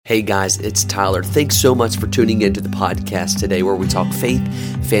Hey guys, it's Tyler. Thanks so much for tuning into the podcast today where we talk faith,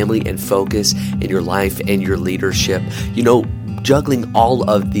 family, and focus in your life and your leadership. You know, juggling all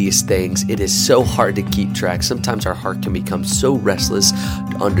of these things, it is so hard to keep track. Sometimes our heart can become so restless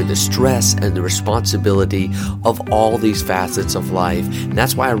under the stress and the responsibility of all these facets of life. And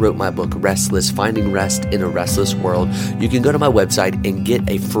that's why I wrote my book, Restless, Finding Rest in a Restless World. You can go to my website and get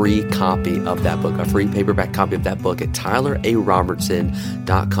a free copy of that book, a free paperback copy of that book at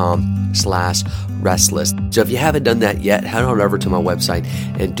tylerarobertson.com/restless. So if you haven't done that yet, head on over to my website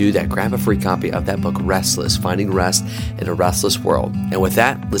and do that. Grab a free copy of that book, Restless, Finding Rest in a Restless World. And with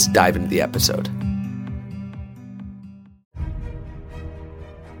that, let's dive into the episode.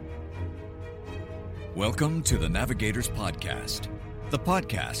 Welcome to the Navigators Podcast, the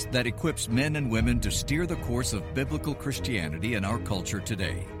podcast that equips men and women to steer the course of biblical Christianity in our culture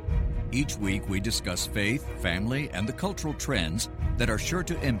today. Each week we discuss faith, family, and the cultural trends that are sure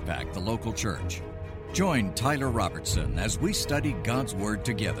to impact the local church. Join Tyler Robertson as we study God's Word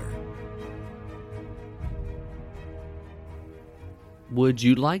together. Would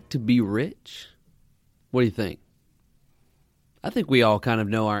you like to be rich? What do you think? I think we all kind of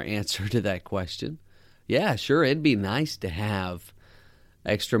know our answer to that question. Yeah, sure, it'd be nice to have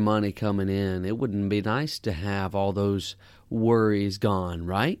extra money coming in. It wouldn't be nice to have all those worries gone,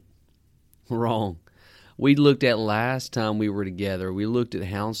 right? Wrong. We looked at last time we were together, we looked at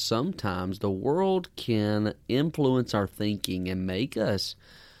how sometimes the world can influence our thinking and make us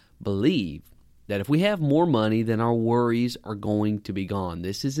believe that if we have more money, then our worries are going to be gone.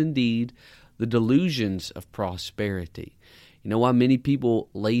 This is indeed the delusions of prosperity. You know why many people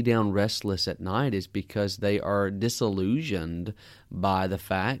lay down restless at night is because they are disillusioned by the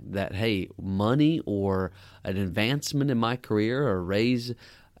fact that, hey, money or an advancement in my career or a raise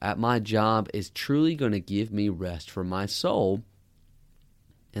at my job is truly going to give me rest for my soul,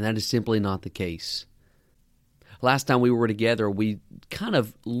 and that is simply not the case. Last time we were together, we kind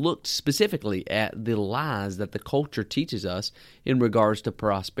of looked specifically at the lies that the culture teaches us in regards to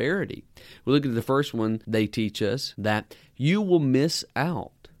prosperity. We looked at the first one. They teach us that you will miss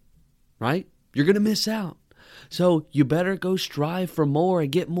out, right? You're going to miss out. So you better go strive for more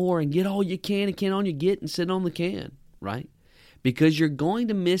and get all you can and can on you get and sit on the can, right? Because you're going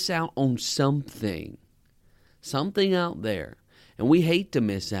to miss out on something out there. And we hate to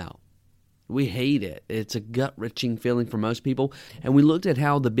miss out. We hate it. It's a gut-wrenching feeling for most people. And we looked at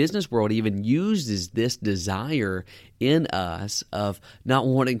how the business world even uses this desire in us of not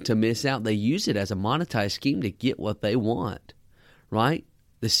wanting to miss out. They use it as a monetized scheme to get what they want, right?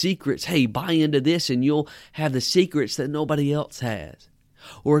 The secrets, hey, buy into this and you'll have the secrets that nobody else has.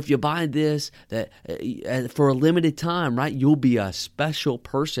 Or if you buy this that for a limited time, right, you'll be a special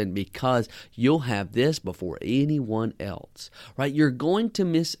person because you'll have this before anyone else, right? You're going to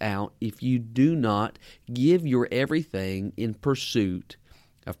miss out if you do not give your everything in pursuit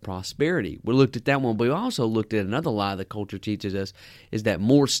of prosperity. We looked at that one, but we also looked at another lie the culture teaches us is that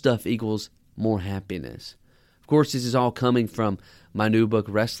more stuff equals more happiness. Of course, this is all coming from my new book,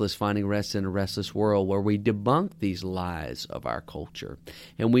 Restless, Finding Rest in a Restless World, where we debunk these lies of our culture.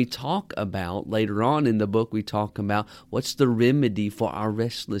 And we talk about, later on in the book, we talk about what's the remedy for our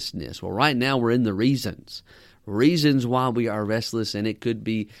restlessness. Well, right now we're in the reasons why we are restless, and it could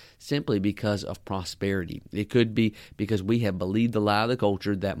be simply because of prosperity. It could be because we have believed the lie of the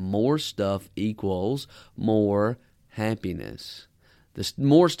culture that more stuff equals more happiness. The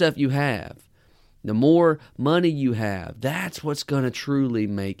more stuff you have, the more money you have, that's what's going to truly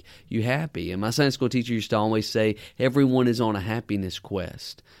make you happy. And my Sunday school teacher used to always say, everyone is on a happiness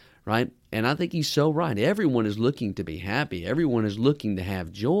quest, right? And I think he's so right. Everyone is looking to be happy. Everyone is looking to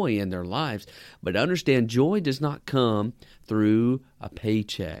have joy in their lives. But understand, joy does not come through a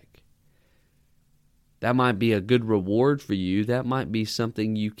paycheck. That might be a good reward for you. That might be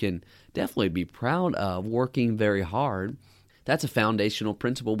something you can definitely be proud of, working very hard. That's a foundational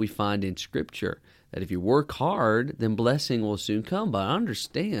principle we find in Scripture, that if you work hard, then blessing will soon come. But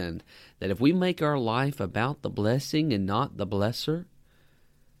understand that if we make our life about the blessing and not the blesser,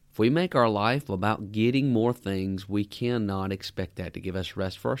 if we make our life about getting more things, we cannot expect that to give us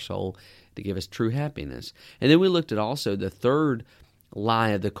rest for our soul, to give us true happiness. And then we looked at also the third lie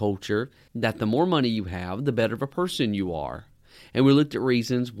of the culture, that the more money you have, the better of a person you are. And we looked at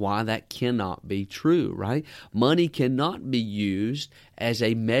reasons why that cannot be true, right? Money cannot be used as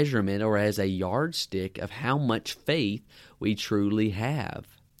a measurement or as a yardstick of how much faith we truly have.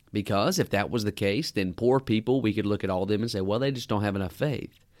 Because if that was the case, then poor people, we could look at all of them and say, well, they just don't have enough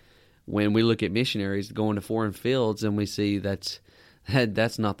faith. When we look at missionaries going to foreign fields and we see that's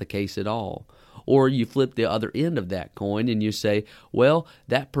not the case at all. Or you flip the other end of that coin and you say, well,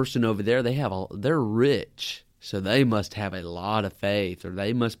 that person over there, they're rich, so they must have a lot of faith, or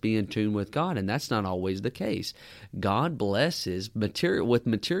they must be in tune with God, and that's not always the case. God blesses with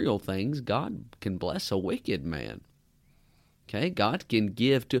material things. God can bless a wicked man. Okay, God can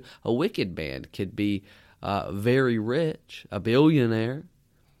give to a wicked man, could be very rich, a billionaire.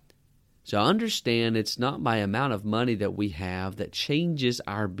 So understand it's not by amount of money that we have that changes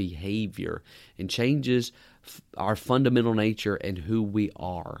our behavior and changes our fundamental nature and who we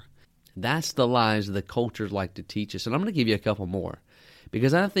are. That's the lies the cultures like to teach us. And I'm going to give you a couple more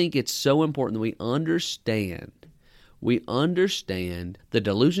because I think it's so important that we understand the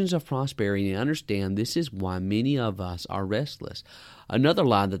delusions of prosperity and understand this is why many of us are restless. Another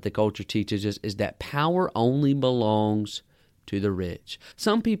lie that the culture teaches us is that power only belongs to the rich.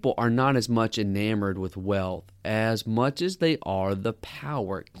 Some people are not as much enamored with wealth as much as they are the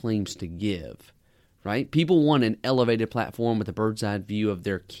power it claims to give. Right? People want an elevated platform with a bird's eye view of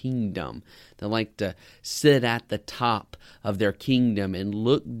their kingdom. They like to sit at the top of their kingdom and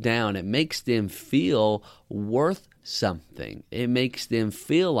look down. It makes them feel worth something. It makes them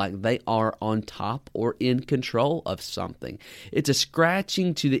feel like they are on top or in control of something. It's a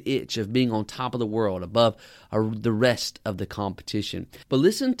scratching to the itch of being on top of the world, above the rest of the competition. But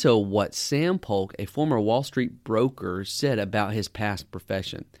listen to what Sam Polk, a former Wall Street broker, said about his past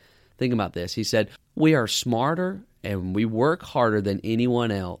profession. Think about this. He said, "We are smarter and we work harder than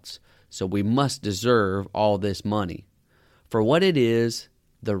anyone else, so we must deserve all this money. For what it is,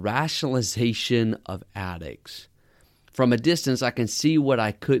 the rationalization of addicts. From a distance, I can see what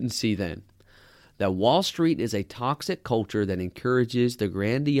I couldn't see then. That Wall Street is a toxic culture that encourages the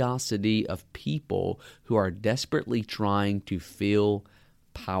grandiosity of people who are desperately trying to feel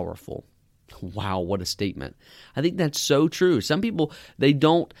powerful." Wow, what a statement. I think that's so true. Some people, they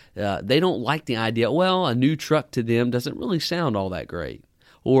don't like the idea, well, a new truck to them doesn't really sound all that great.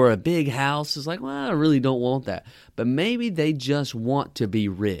 Or a big house is like, well, I really don't want that. But maybe they just want to be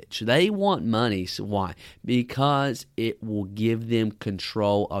rich. They want money. So why? Because it will give them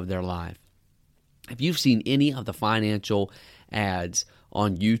control of their life. If you've seen any of the financial ads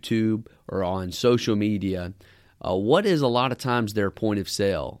on YouTube or on social media, what is a lot of times their point of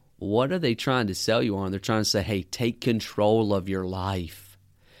sale? What are they trying to sell you on? They're trying to say, hey, take control of your life.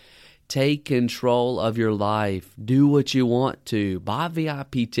 Take control of your life. Do what you want to. Buy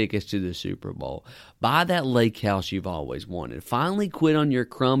VIP tickets to the Super Bowl. Buy that lake house you've always wanted. Finally quit on your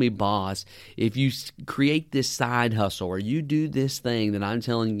crummy boss if you create this side hustle or you do this thing that I'm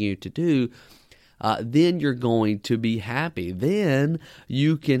telling you to do. Then you're going to be happy. Then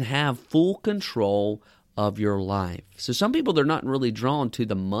you can have full control of your life. So some people, they're not really drawn to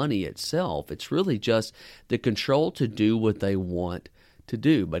the money itself. It's really just the control to do what they want to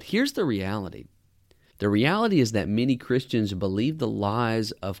do. But here's the reality. The reality is that many Christians believe the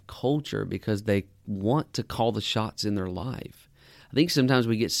lies of culture because they want to call the shots in their life. I think sometimes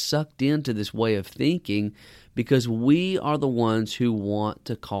we get sucked into this way of thinking because we are the ones who want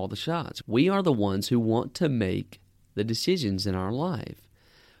to call the shots. We are the ones who want to make the decisions in our life.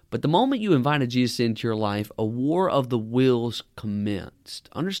 But the moment you invited Jesus into your life, a war of the wills commenced.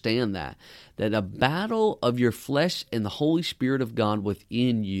 Understand that a battle of your flesh and the Holy Spirit of God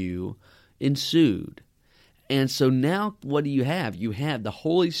within you ensued. And so now what do you have? You have the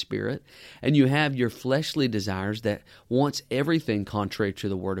Holy Spirit and you have your fleshly desires that wants everything contrary to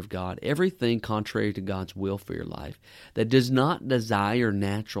the Word of God, everything contrary to God's will for your life, that does not desire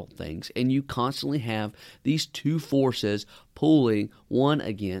natural things. And you constantly have these two forces pulling one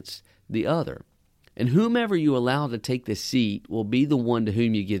against the other. And whomever you allow to take the seat will be the one to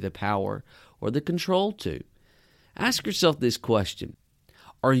whom you give the power or the control to. Ask yourself this question.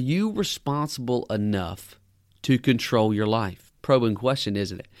 Are you responsible enough to control your life? Probing question,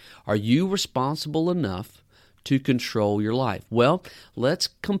 isn't it? Are you responsible enough to control your life? Well, let's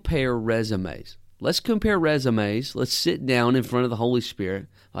compare resumes. Let's sit down in front of the Holy Spirit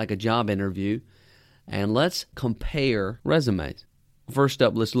like a job interview, and let's compare resumes. First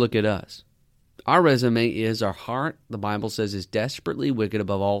up, let's look at us. Our resume is our heart, the Bible says, is desperately wicked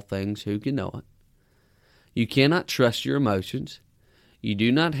above all things. Who can know it? You cannot trust your emotions. You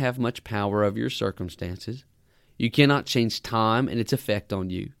do not have much power over your circumstances. You cannot change time and its effect on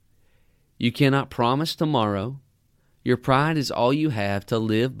you. You cannot promise tomorrow. Your pride is all you have to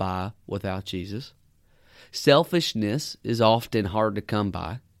live by without Jesus. Selfishness is often hard to come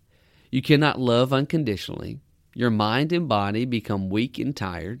by. You cannot love unconditionally. Your mind and body become weak and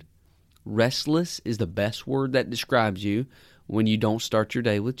tired. Restless is the best word that describes you when you don't start your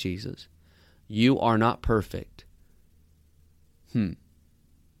day with Jesus. You are not perfect.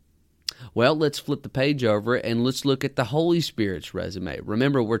 Well, let's flip the page over and let's look at the Holy Spirit's resume.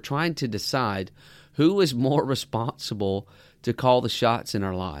 Remember, we're trying to decide who is more responsible to call the shots in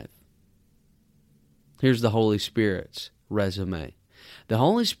our life. Here's the Holy Spirit's resume. The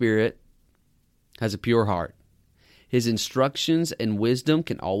Holy Spirit has a pure heart. His instructions and wisdom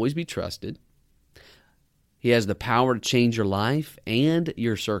can always be trusted. He has the power to change your life and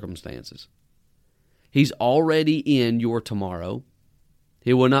your circumstances. He's already in your tomorrow.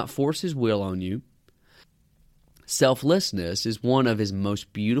 He will not force his will on you. Selflessness is one of his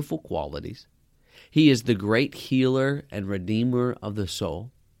most beautiful qualities. He is the great healer and redeemer of the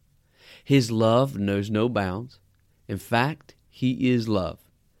soul. His love knows no bounds. In fact, he is love.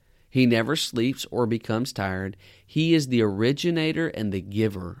 He never sleeps or becomes tired. He is the originator and the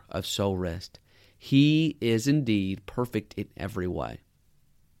giver of soul rest. He is indeed perfect in every way.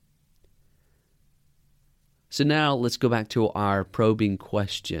 So now let's go back to our probing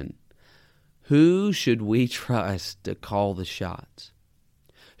question. Who should we trust to call the shots?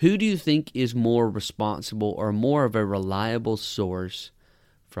 Who do you think is more responsible or more of a reliable source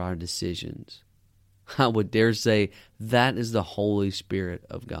for our decisions? I would dare say that is the Holy Spirit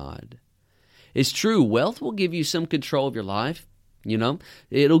of God. It's true, wealth will give you some control of your life.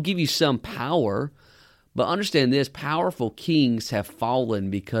 It'll give you some power. But understand this, powerful kings have fallen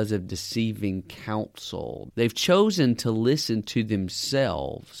because of deceiving counsel. They've chosen to listen to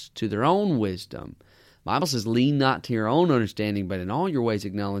themselves, to their own wisdom. The Bible says, lean not to your own understanding, but in all your ways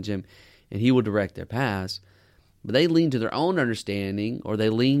acknowledge him, and he will direct their paths. But they lean to their own understanding, or they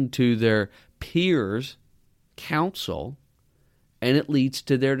lean to their peers' counsel, and it leads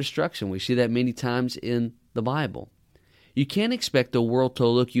to their destruction. We see that many times in the Bible. You can't expect the world to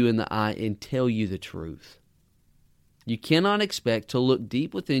look you in the eye and tell you the truth. You cannot expect to look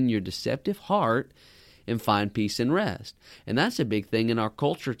deep within your deceptive heart and find peace and rest. And that's a big thing in our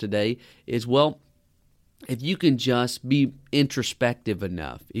culture today is, if you can just be introspective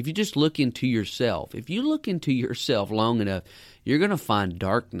enough, if you just look into yourself, if you look into yourself long enough, you're going to find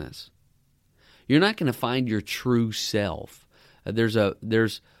darkness. You're not going to find your true self. There's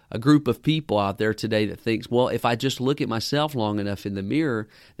a group of people out there today that thinks, if I just look at myself long enough in the mirror,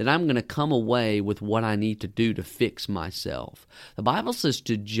 then I'm going to come away with what I need to do to fix myself. The Bible says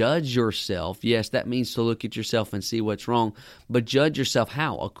to judge yourself. Yes, that means to look at yourself and see what's wrong, but judge yourself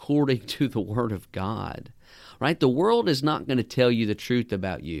how? According to the Word of God. Right? The world is not going to tell you the truth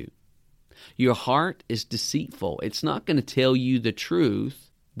about you. Your heart is deceitful. It's not going to tell you the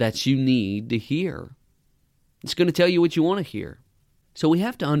truth that you need to hear. It's going to tell you what you want to hear. So we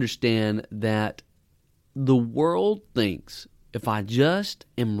have to understand that the world thinks if I just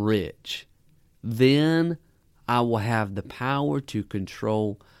am rich, then I will have the power to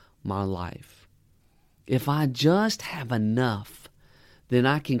control my life. If I just have enough, then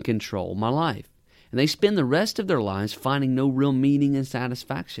I can control my life. And they spend the rest of their lives finding no real meaning and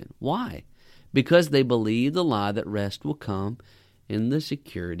satisfaction. Why? Because they believe the lie that rest will come in the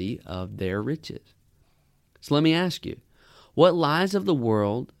security of their riches. So let me ask you, what lies of the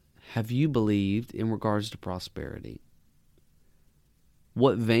world have you believed in regards to prosperity?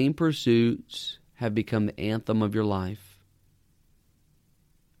 What vain pursuits have become the anthem of your life?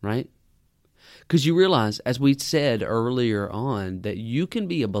 Right? Because you realize, as we said earlier on, that you can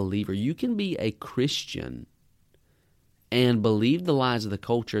be a believer, you can be a Christian and believe the lies of the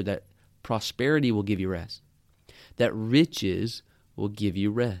culture that prosperity will give you rest, that riches will give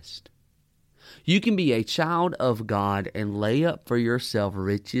you rest. You can be a child of God and lay up for yourself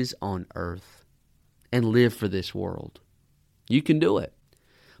riches on earth and live for this world. You can do it.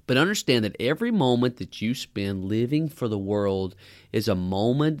 But understand that every moment that you spend living for the world is a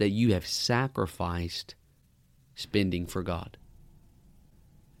moment that you have sacrificed spending for God.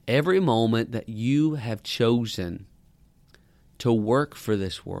 Every moment that you have chosen to work for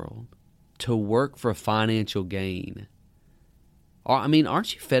this world, to work for financial gain.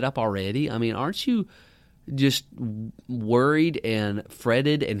 Aren't you fed up already? Aren't you just worried and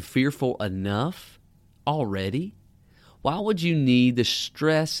fretted and fearful enough already? Why would you need the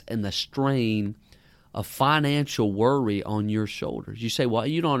stress and the strain of financial worry on your shoulders? You say,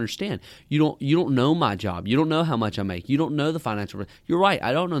 you don't understand. You don't know my job. You don't know how much I make. You don't know the financial. You're right.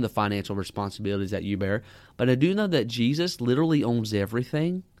 I don't know the financial responsibilities that you bear, but I do know that Jesus literally owns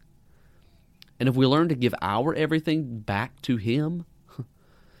everything. And if we learn to give our everything back to Him,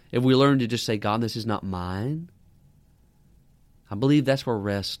 if we learn to just say, God, this is not mine, I believe that's where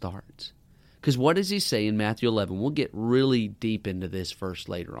rest starts. Because what does He say in Matthew 11? We'll get really deep into this verse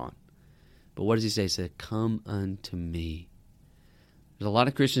later on. But what does He say? He said, come unto me. There's a lot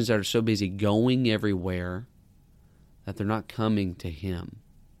of Christians that are so busy going everywhere that they're not coming to Him.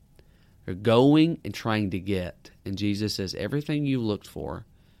 You're going and trying to get. And Jesus says, everything you looked for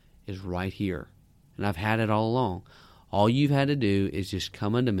is right here. And I've had it all along. All you've had to do is just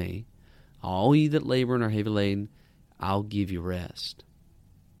come unto me. All ye that labor and are heavy laden, I'll give you rest.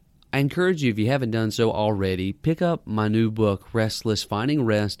 I encourage you, if you haven't done so already, pick up my new book, Restless, Finding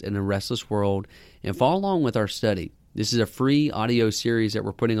Rest in a Restless World, and follow along with our study. This is a free audio series that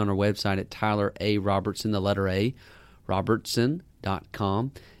we're putting on our website at Tyler A. Robertson, the letter A,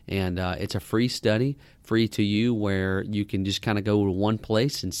 Robertson.com. And it's a free study, free to you, where you can just kind of go to one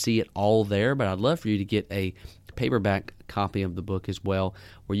place and see it all there. But I'd love for you to get a paperback copy of the book as well,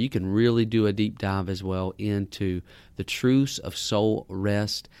 where you can really do a deep dive as well into the truths of soul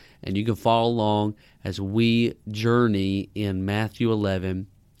rest. And you can follow along as we journey in Matthew 11,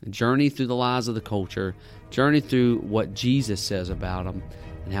 journey through the lies of the culture, journey through what Jesus says about them,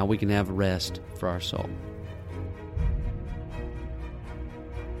 and how we can have rest for our soul.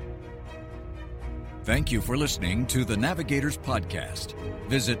 Thank you for listening to the Navigators Podcast.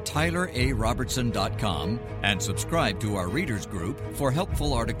 Visit TylerARobertson.com and subscribe to our readers group for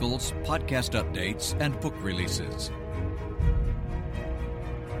helpful articles, podcast updates, and book releases.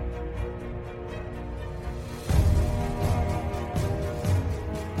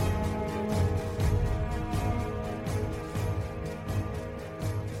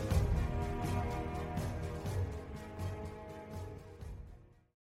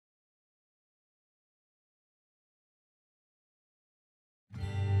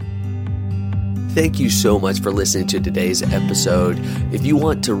 Thank you so much for listening to today's episode. If you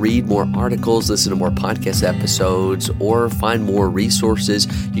want to read more articles, listen to more podcast episodes, or find more resources,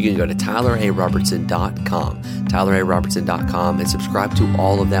 you can go to TylerARobertson.com, TylerARobertson.com, and subscribe to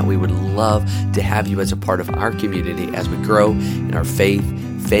all of that. We would love to have you as a part of our community as we grow in our faith,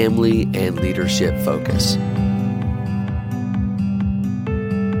 family, and leadership focus.